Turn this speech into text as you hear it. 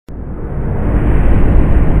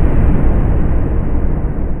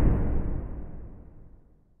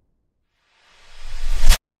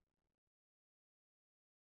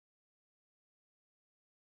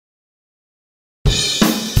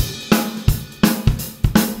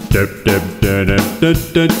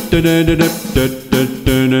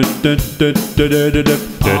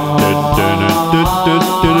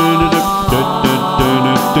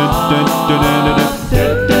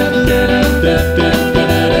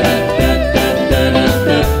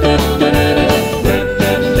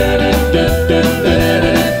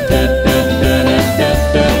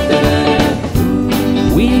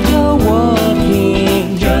We go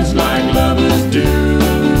walking just like lovers do.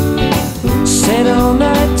 Sit all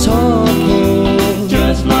night talking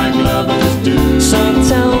just like lovers do. So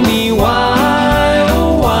tell me why,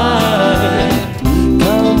 oh why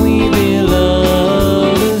can't we be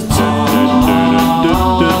lovers too?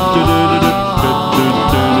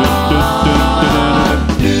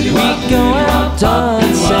 We go out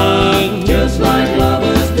dancing just like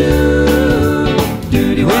lovers do.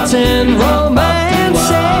 Pretend romance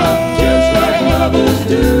just like lovers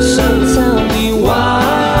do. So tell me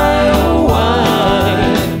why, oh why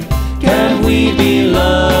can't we be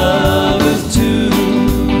lovers too?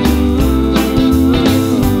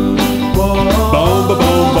 Boom, boom,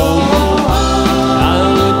 boom, boom. I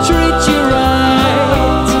will treat you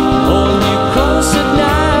right, hold you close at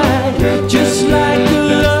night, just like a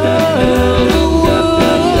lover would. Boom,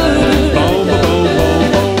 boom, boom, boom.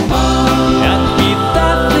 I'd be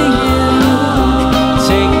there for you,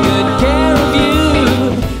 take good care of you,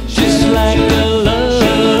 just like a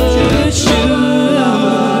lover should.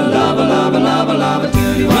 Lover, lover, lover, lover,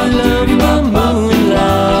 we love the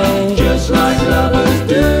moonlight, just like lovers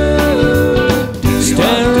do.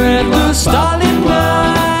 Stare at the starlit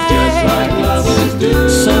night, just like lovers do.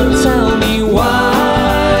 So tell me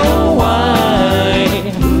why, oh why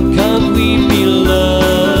can't we be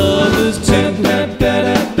lovers too?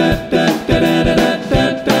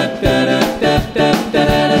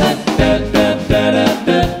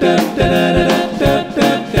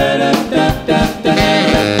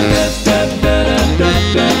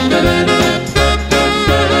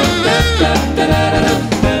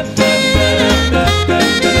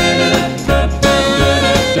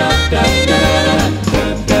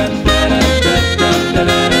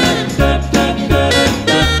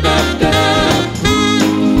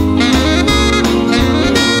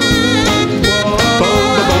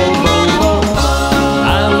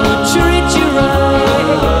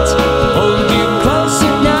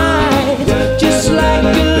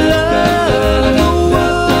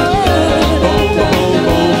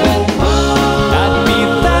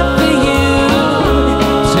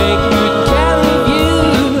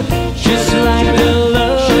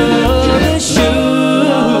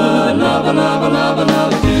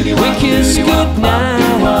 We kiss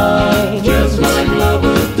goodnight, just like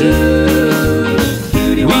lovers do.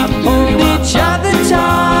 We hold each other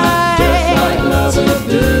tight, just like lovers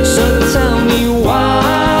do. So tell me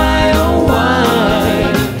why, oh why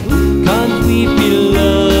can't we be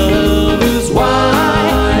lovers?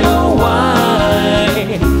 Why, oh why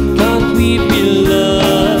can't we be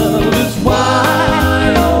lovers?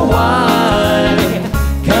 Why, oh why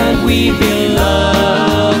can't we be